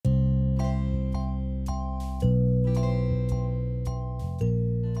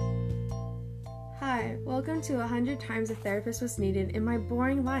Welcome to 100 Times a Therapist Was Needed in My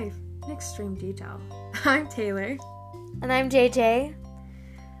Boring Life in Extreme Detail. I'm Taylor. And I'm JJ.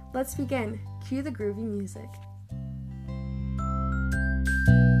 Let's begin. Cue the groovy music.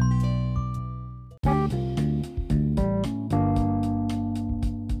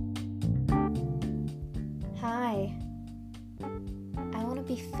 Hi. I want to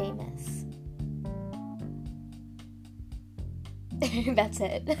be famous. That's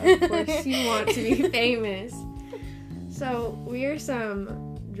it. Of course you want to be famous. So, we are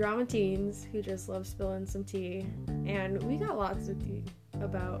some drama teens who just love spilling some tea. And we got lots of tea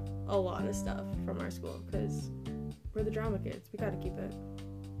about a lot of stuff from our school because we're the drama kids. We gotta keep it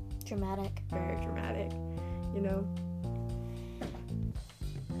Dramatic. very dramatic, you know?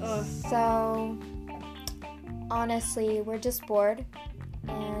 Ugh. So, honestly, we're just bored.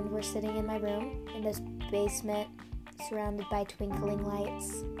 And we're sitting in my room in this basement surrounded by twinkling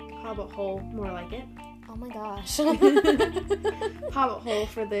lights. Hobbit hole, more like it. Oh my gosh. Hobbit hole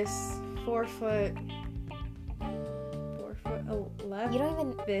for this 4 foot 11. You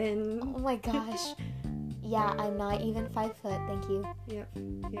don't even... Oh my gosh. Yeah, I'm not even 5 foot, thank you. Yep,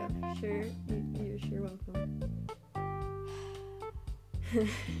 sure. You're sure welcome.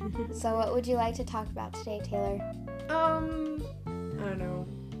 So what would you like to talk about today, Taylor? I don't know.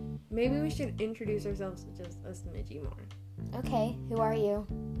 Maybe we should introduce ourselves just a smidgy more. Okay, who are you?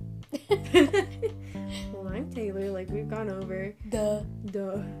 Well, I'm Taylor, like we've gone over. Duh.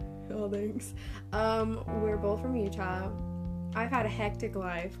 Oh, thanks. We're both from Utah. I've had a hectic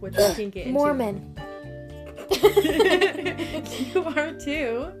life, which we can get into. Mormon. You are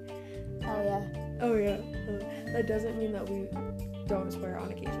too. Oh yeah. That doesn't mean that we don't swear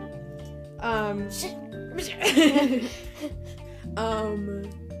on occasion.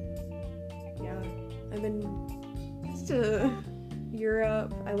 Yeah, I've been to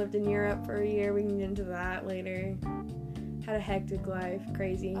Europe. I lived in Europe for a year. We can get into that later. Had a hectic life.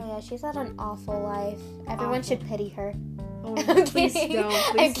 Crazy. Oh yeah, she's had an awful life. Everyone should pity her. Oh, I'm please kidding. don't.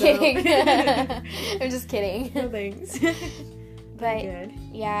 I'm Please kidding. don't. I'm just kidding. No thanks. But Good.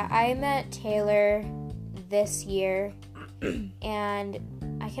 yeah, I met Taylor this year, and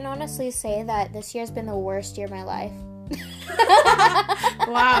I can honestly say that this year's been the worst year of my life.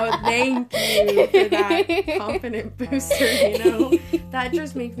 Wow, thank you for that confident booster, you know? That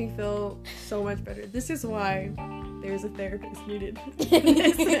just makes me feel so much better. This is why there's a therapist needed.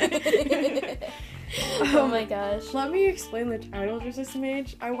 Oh my gosh. Let me explain the title just a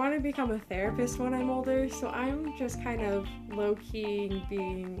smidge. I want to become a therapist when I'm older, so I'm just kind of low-key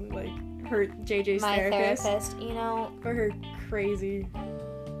being, like, her JJ's My therapist. you know, For her crazy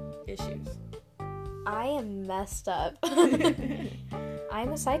issues. I am messed up.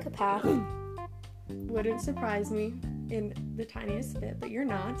 I'm a psychopath. Wouldn't surprise me in the tiniest bit, but you're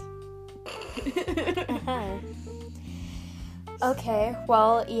not. Uh-huh. Okay,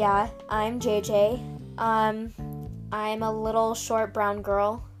 well, yeah, I'm JJ. I'm a little short brown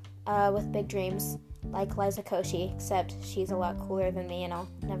girl with big dreams, like Liza Koshy, except she's a lot cooler than me and I'll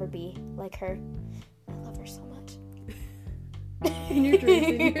never be like her. I love her so much. In your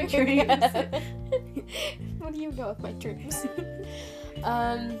dreams. What do you know of my dreams?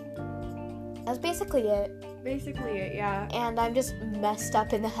 That's basically it. Basically it, yeah. And I'm just messed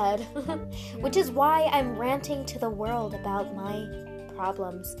up in the head. Which is why I'm ranting to the world about my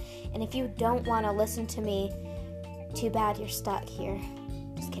problems. And if you don't want to listen to me, too bad you're stuck here.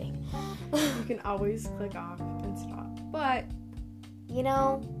 Just kidding. You can always click off and stop. But, you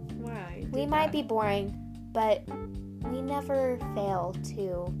know, why? We might be boring, but we never fail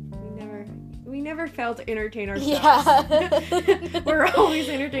to... We never fail to entertain ourselves. Yeah. We're always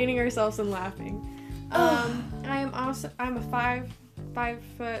entertaining ourselves and laughing. I'm a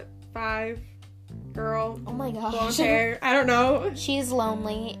 5'5" girl. Oh my gosh. Blonde hair. I don't know. She's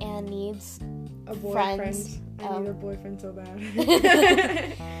lonely and needs a boyfriend. Friends. I need a boyfriend so bad.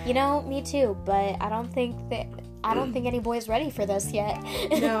 You know, me too, but I don't think any boy's ready for this yet.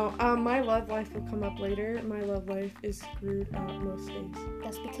 No, my love life will come up later. My love life is screwed up most days.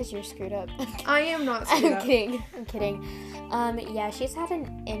 That's because you're screwed up. I am not screwed up. I'm kidding. Yeah, she's had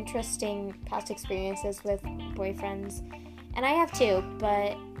an interesting past experiences with boyfriends. And I have too,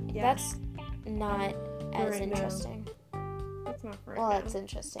 but that's not as right interesting. That's not for right well, now. it's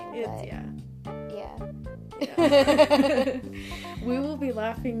interesting, It's, but yeah. Yeah. We will be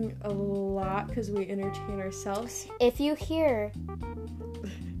laughing a lot because we entertain ourselves. If you hear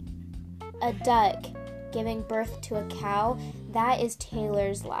a duck giving birth to a cow, that is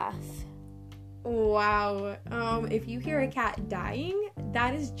Taylor's laugh. Wow. If you hear a cat dying,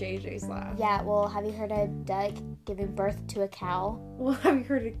 that is JJ's laugh. Yeah, well, have you heard a duck giving birth to a cow? Well, have you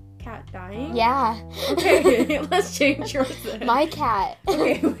heard a cat dying? Yeah. Okay, let's change yours then. My cat.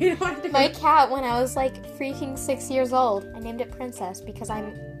 Okay, we don't have to... My cat, when I was like freaking 6 years old, I named it Princess because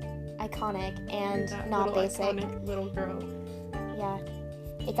I'm iconic and that not little basic. Iconic little girl. Yeah.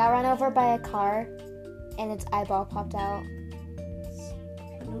 It got run over by a car and its eyeball popped out.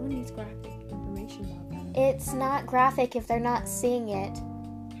 But no one needs graphic information about that. It's not graphic if they're not seeing it.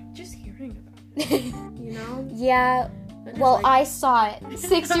 Just hearing about it, you know? Yeah. Just Well, like- I saw it.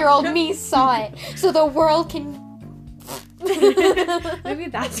 6-year-old me saw it. So the world can... Maybe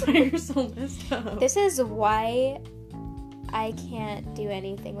that's why you're so messed up. This is why I can't do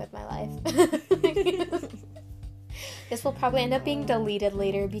anything with my life. This will probably end up being deleted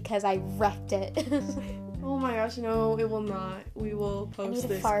later because I wrecked it. Oh my gosh, no, it will not. We will need post to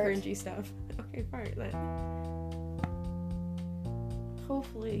this fart. cringy stuff. Okay, fart then.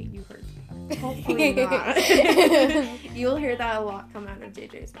 Hopefully you heard that. Hopefully not. You'll hear that a lot come out of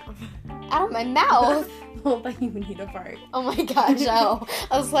JJ's mouth. Out of my mouth. Well, but you need a fart. Oh my gosh, oh.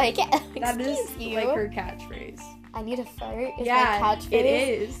 I was like, That is excuse you. like her catchphrase. I need a fart? Is Yeah, my catchphrase? it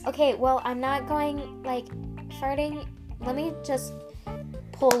is. Okay, well, I'm not going, like, farting. Let me just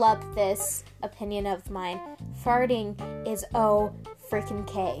pull up this opinion of mine. Farting is O freaking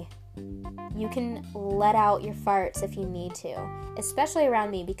K. You can let out your farts if you need to, especially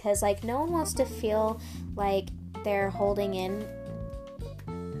around me, because, like, no one wants to feel like they're holding in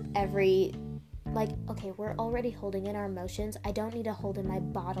every, like, okay, we're already holding in our emotions. I don't need to hold in my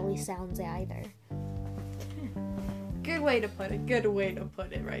bodily sounds either. Good way to put it. Good way to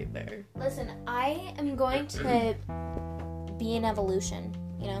put it right there. Listen, I am going to be an evolution,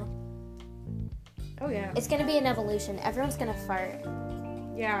 you know? Oh, yeah. It's gonna be an evolution. Everyone's gonna fart.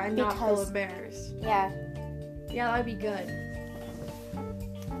 Yeah, and not full Because- of bears. Yeah. Yeah, that'd be good.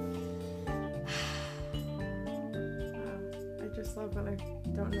 I just love when I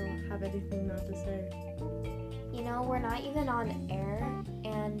don't have anything not to say. You know, we're not even on air,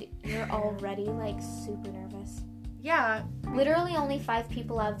 and you're already, like, super nervous. Yeah. Literally only 5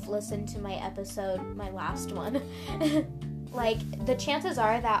 people have listened to my episode, my last one. Like, the chances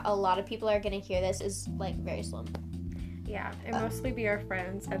are that a lot of people are gonna hear this is, like, very slim. Yeah, and mostly be our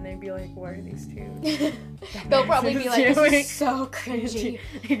friends, and they'd be like, what are these two? They'll probably be like, this doing? is so cringy.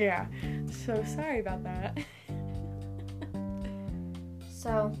 Yeah. So sorry about that.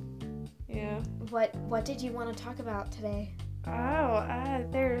 So, Yeah. what did you want to talk about today? Oh,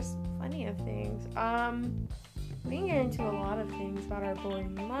 there's plenty of things. We can get into a lot of things about our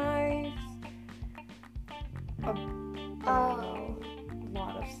boring lives. A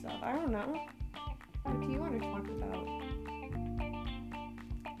lot of stuff. I don't know. What do you want to talk about?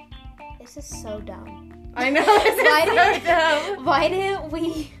 This is so dumb. I know. Why didn't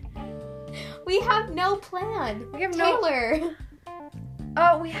we have no plan? We have Taylor.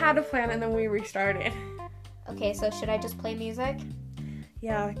 Oh, we had a plan and then we restarted. Okay, so should I just play music?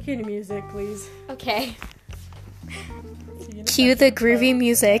 Yeah, cue the music, please. Okay. See you in a Cue the second. groovy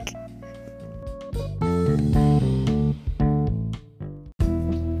music.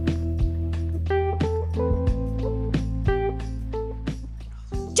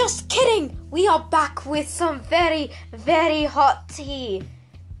 Just kidding! We are back with some very, very hot tea.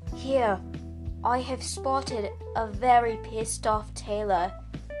 Here, I have spotted a very pissed off Taylor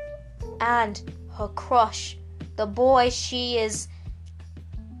and her crush, the boy she is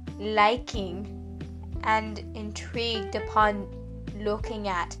liking and intrigued upon looking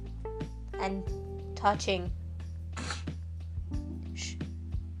at and touching.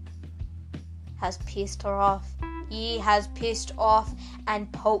 Has pissed her off. He has pissed off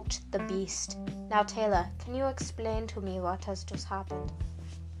and poked the beast. Now, Taylor, can you explain to me what has just happened?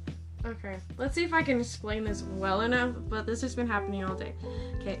 Okay, let's see if I can explain this well enough, but this has been happening all day.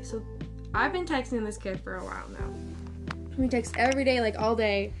 Okay, so I've been texting this kid for a while now. We text every day, like all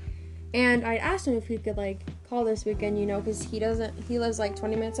day, and I asked him if he could, like, call this weekend, you know, because he lives, like,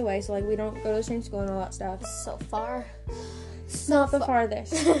 20 minutes away, so, like, we don't go to the same school and all that stuff. So far. It's not the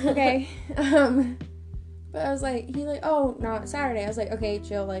farthest, okay? But I was like, oh, not Saturday. I was like, okay,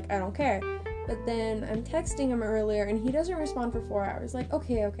 chill, like, I don't care. But then I'm texting him earlier, and he doesn't respond for 4 hours. Like,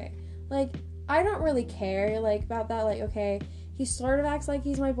 okay. Like, I don't really care, like, about that. Like, okay, he sort of acts like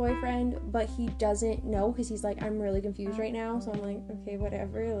he's my boyfriend, but he doesn't know, because he's like, I'm really confused right now. So I'm like, okay,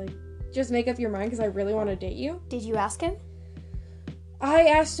 whatever. Like, just make up your mind, because I really want to date you. Did you ask him? I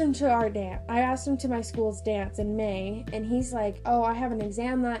asked him to our dance. I asked him to my school's dance in May, and he's like, oh, I have an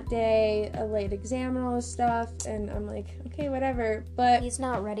exam that day, a late exam and all this stuff, and I'm like, okay, whatever, but He's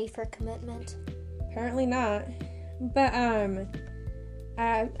not ready for commitment. apparently not. But,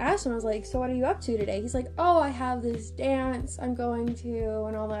 I asked him, I was like, so what are you up to today? He's like, oh, I have this dance I'm going to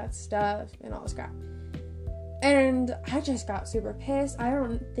and all that stuff and all this crap. And I just got super pissed. I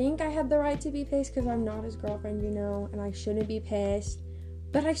don't think I had the right to be pissed because I'm not his girlfriend, you know, and I shouldn't be pissed.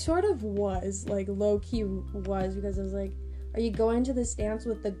 But I sort of was, like, low-key was, because I was like, are you going to this dance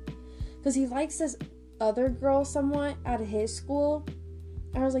with the... Because he likes this other girl somewhat at his school.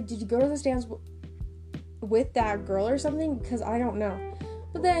 And I was like, did you go to this dance with that girl or something? Because I don't know.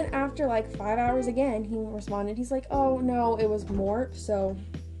 But then after, like, 5 hours again, he responded. He's like, oh, no, it was Mort, so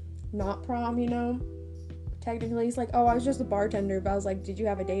not prom, you know? Technically, he's like, oh, I was just a bartender. But I was like, did you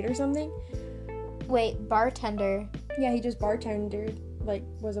have a date or something? Wait, bartender? Yeah, he just bartendered. Like,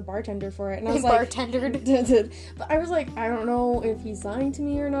 was a bartender for it. And I was like... bartendered? But I was like, I don't know if he's lying to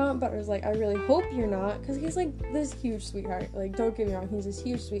me or not. But I was like, I really hope you're not. Because he's, like, this huge sweetheart. Like, don't get me wrong. He's this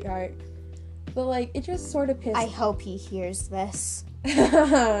huge sweetheart. But, like, it just sort of pissed... I hope he hears this.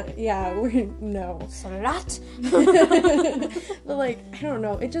 Yeah, no. Slut. But, like, I don't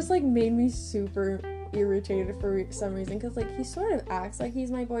know. It just, like, made me super irritated for some reason. Because, like, he sort of acts like he's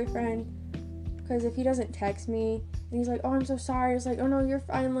my boyfriend. Because if he doesn't text me, and he's like, oh, I'm so sorry. It's like, oh, no, you're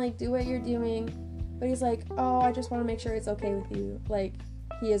fine. Like, do what you're doing. But he's like, oh, I just want to make sure it's okay with you. Like,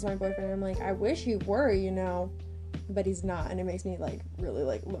 he is my boyfriend. And I'm like, I wish he were, you know. But he's not. And it makes me, like, really,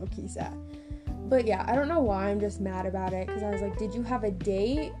 like, low-key sad. But yeah, I don't know why I'm just mad about it, because I was like, did you have a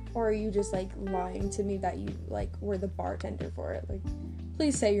date, or are you just, like, lying to me that you, like, were the bartender for it? Like,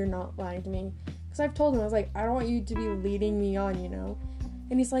 please say you're not lying to me, because I've told him, I was like, I don't want you to be leading me on, you know?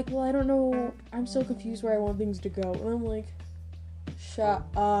 And he's like, well, I don't know, I'm so confused where I want things to go, and I'm like, shut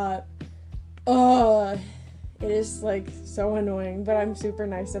up. It is, like, so annoying, but I'm super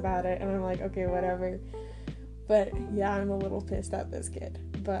nice about it, and I'm like, okay, whatever. But yeah, I'm a little pissed at this kid,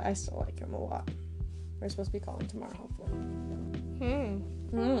 but I still like him a lot. We're supposed to be calling tomorrow, hopefully.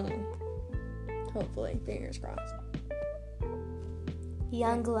 Hopefully, fingers crossed.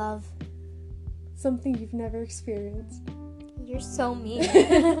 Young love. Something you've never experienced. You're so mean.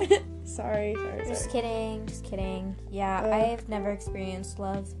 Sorry. Just kidding. Yeah, I've never experienced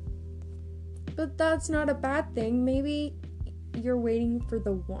love. But that's not a bad thing. Maybe you're waiting for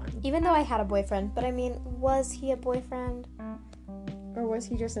the one. Even though I had a boyfriend, but I mean, was he a boyfriend? Or was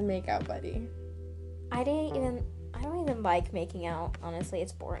he just a makeout buddy? I don't even like making out, honestly.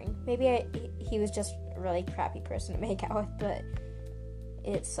 It's boring. Maybe he was just a really crappy person to make out with, but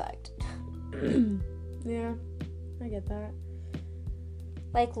it sucked. Yeah, I get that.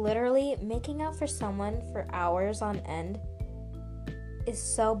 Like, literally, making out for someone for hours on end is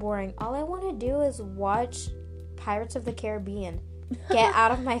so boring. All I want to do is watch Pirates of the Caribbean. Get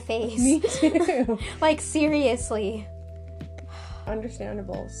out of my face. Me too. Like, seriously.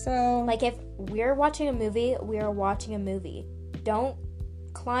 Understandable. So, like, if we're watching a movie, we are watching a movie. Don't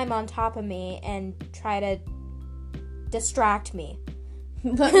climb on top of me and try to distract me.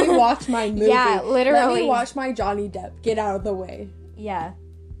 Let me watch my movie. Yeah, literally. Let me watch my Johnny Depp. Get out of the way. Yeah.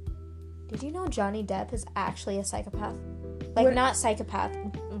 Did you know Johnny Depp is actually a psychopath? Like, not psychopath,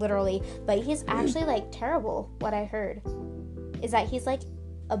 literally, but he's actually, like, terrible, what I heard. Is that he's, like,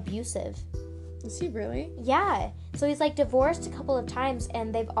 abusive. Is he really? Yeah. So he's, like, divorced a couple of times,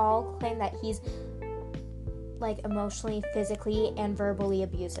 and they've all claimed that he's, like, emotionally, physically, and verbally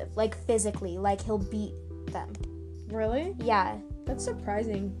abusive. Like, physically. Like, he'll beat them. Really? Yeah. That's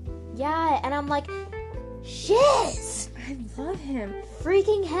surprising. Yeah, and I'm like, shit! I love him.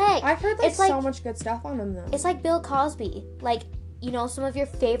 Freaking heck. I've heard, like, it's like, so much good stuff on him, though. It's like Bill Cosby. Like, you know, some of your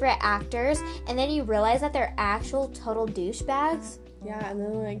favorite actors, and then you realize that they're actual total douchebags. Yeah, and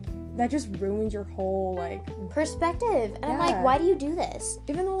then, like, that just ruins your whole, like... perspective. And I'm like, why do you do this?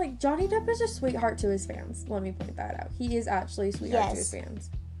 Even though, like, Johnny Depp is a sweetheart to his fans. Let me point that out. He is actually a sweetheart to his fans.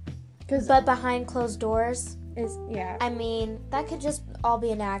 But behind closed doors... Yeah. I mean, that could just all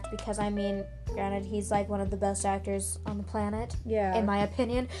be an act, because, I mean, granted, he's, like, one of the best actors on the planet. Yeah. In my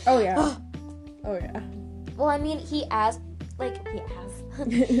opinion. Oh, yeah. Oh, yeah. Well, I mean, he has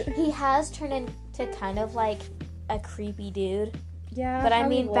turned into kind of, like, a creepy dude. Yeah. But I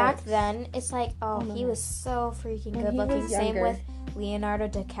mean, back then, it's like, he was so freaking good looking. Same with Leonardo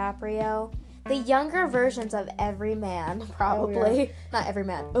DiCaprio. The younger versions of every man, probably. Oh, yeah. Not every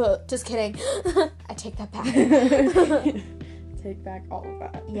man. Just kidding. I take that back. Take back all of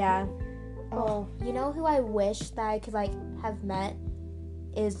that. Yeah. Oh. You know who I wish that I could, like, have met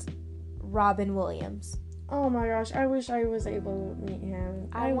is Robin Williams. Oh my gosh, I wish I was able to meet him.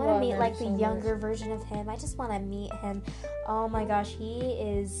 I want to meet, like, the younger version of him. I just want to meet him. Oh my gosh, he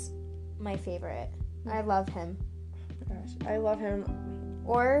is my favorite. I love him. Oh my gosh, I love him.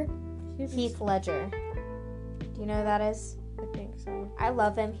 Or Heath Ledger. Do you know who that is? I think. think so. I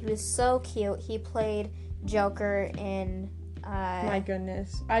love him. He was so cute. He played Joker in My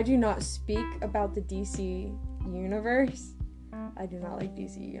goodness. I do not speak about the DC universe. I do not like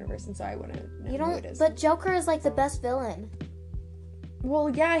DC universe, and so I wouldn't know who it is. But Joker is like the best villain. Well,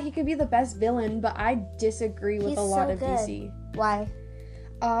 yeah, he could be the best villain, but I disagree with a lot of good. DC. Why?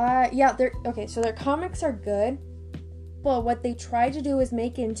 Yeah, so their comics are good, but what they try to do is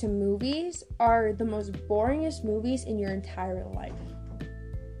make into movies are the most boringest movies in your entire life.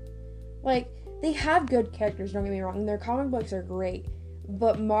 Like, they have good characters, don't get me wrong, and their comic books are great,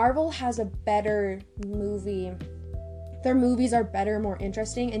 but Marvel has a better movie. Their movies are better, more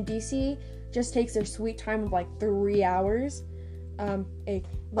interesting, and DC just takes their sweet time of like 3 hours. They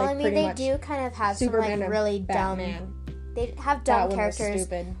do kind of have Superman some like really Batman. dumb. They have dumb That characters. One was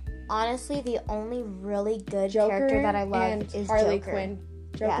stupid. Honestly, the only really good Joker character that I love and is Harley Joker. Quinn.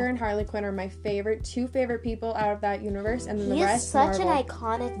 Joker and Harley Quinn are my two favorite people out of that universe, and then the rest. He is such Marvel. an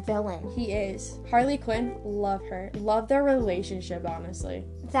iconic villain. He is. Harley Quinn, love her. Love their relationship, honestly.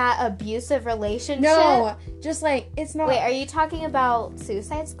 That abusive relationship. No, just like it's not. Wait, are you talking about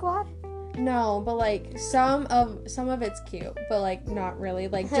Suicide Squad? No, but like some of it's cute, but like not really.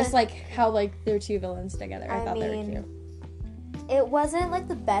 Like just like how like they're two villains together. I thought they were cute. It wasn't like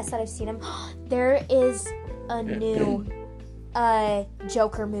the best that I've seen him. There is a new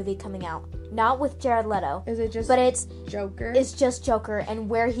Joker movie coming out. Not with Jared Leto. Is it just but it's Joker? It's just Joker and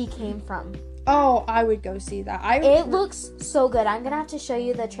where he came from. Oh, I would go see that. It looks so good. I'm gonna have to show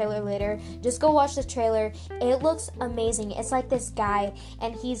you the trailer later. Just go watch the trailer. It looks amazing. It's like this guy,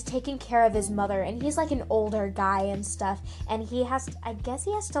 and he's taking care of his mother, and he's like an older guy and stuff. And I guess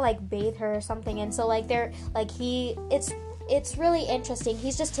he has to like bathe her or something. And so like it's really interesting.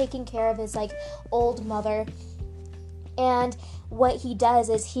 He's just taking care of his like old mother. And what he does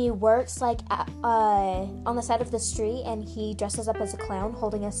is he works like on the side of the street, and he dresses up as a clown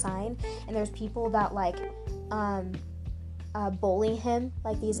holding a sign, and there's people that like bully him,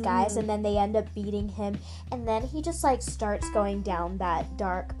 like these guys, and then they end up beating him, and then he just like starts going down that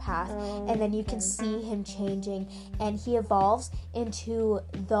dark path, and then you can see him changing, and he evolves into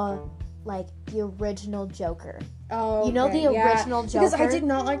the original Joker. Oh, you know the original Joker? Because I did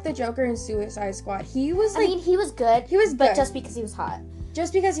not like the Joker in Suicide Squad. He was like... he was good. He was good. But just because he was hot.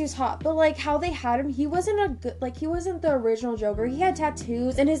 Just because he was hot. But like how they had him, he wasn't he wasn't the original Joker. He had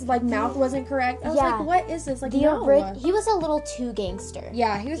tattoos and his like mouth wasn't correct. I was like, what is this? Like, he was a little too gangster.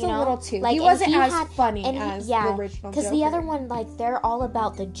 Yeah, he was a little too. Like, he wasn't as funny as the original Joker. Because the other one, like, they're all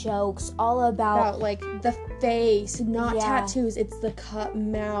about the jokes, all about like the face, not tattoos. It's the cut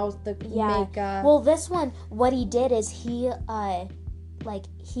mouth, the makeup. Well, this one, what he did is he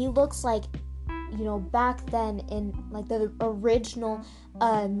looks like, back then in like the original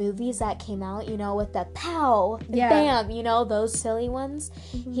movies that came out, with the pow, bam, those silly ones.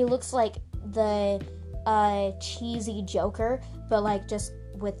 Mm-hmm. He looks like the cheesy Joker, but like just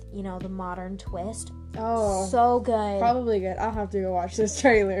with the modern twist. Oh, so good. Probably good. I'll have to go watch this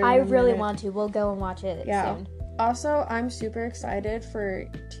trailer. I really want to. We'll go and watch it soon. Also, I'm super excited for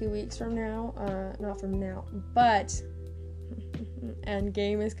 2 weeks from now. Not from now, but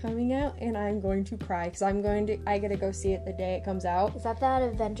Endgame is coming out, and I'm going to cry because I gotta go see it the day it comes out. Is that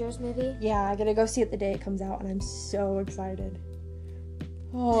Avengers movie? Yeah, I gotta go see it the day it comes out, and I'm so excited.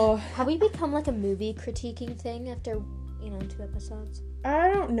 Oh, have we become like a movie critiquing thing after 2 episodes? I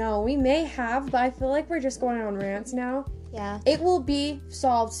don't know. We may have, but I feel like we're just going on rants now. Yeah. It will be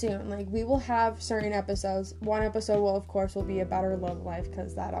solved soon. Like, we will have certain episodes. One episode will be about our love life,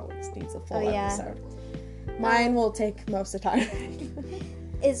 because that always needs a full episode. Mine will take most of the time.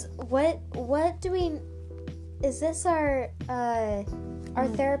 Is this our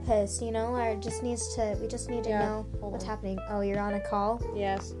therapist, or we just need to know what's happening. Oh, you're on a call?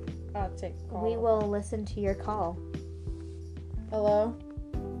 Yes. I'll take a call. We will listen to your call. Hello?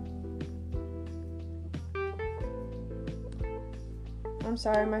 I'm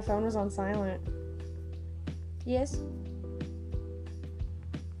sorry, my phone was on silent. Yes?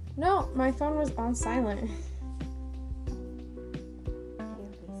 No, my phone was on silent.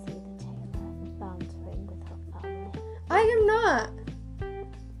 I am not.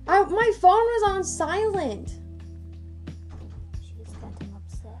 My phone was on silent. She's getting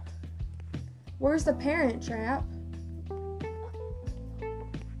upset. Where's the Parent Trap?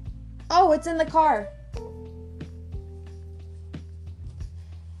 Oh, it's in the car.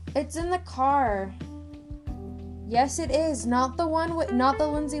 It's in the car. Yes, it is. Not the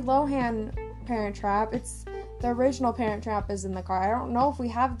Lindsay Lohan Parent Trap. It's the original Parent Trap is in the car. I don't know if we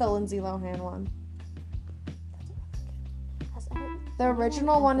have the Lindsay Lohan one. The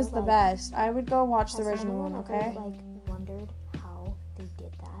original one is the best. I would go watch the original one, okay? Wondered how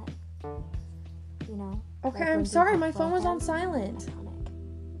you know. Okay, like I'm when sorry. people My phone was fall on down. silent.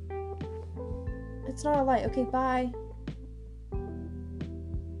 Iconic. It's not a light. Okay, bye.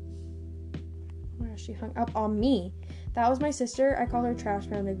 Where she hung up on me. That was my sister. I call her Trash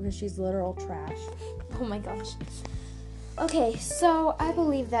Panda because she's literal trash. Oh my gosh. Okay, so I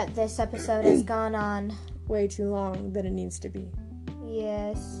believe that this episode has gone on. Way too long than it needs to be.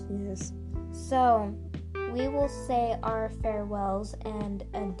 Yes. Yes. So, we will say our farewells and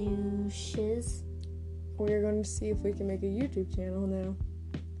adieus. We're going to see if we can make a YouTube channel now.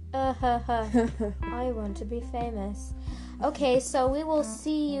 I want to be famous. Okay, so we will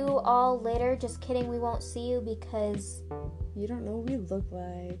see you all later. Just kidding, we won't see you because... You don't know what we look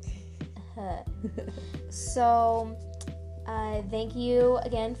like. So, thank you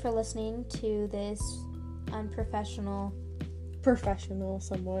again for listening to this unprofessional... Professional,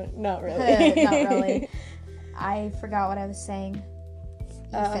 somewhat. Not really. Not really. I forgot what I was saying.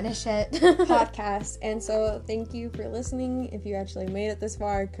 You finish it. Podcast. And so, thank you for listening. If you actually made it this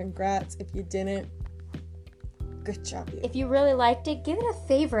far, congrats. If you didn't, good job. If you really liked it, give it a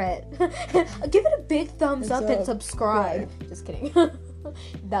favorite. Give it a big thumbs up and subscribe. Just kidding.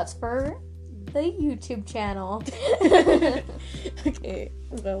 That's for the YouTube channel. Okay,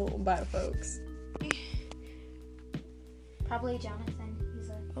 well, bye, folks. Probably Jonathan. He's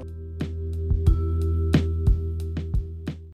like...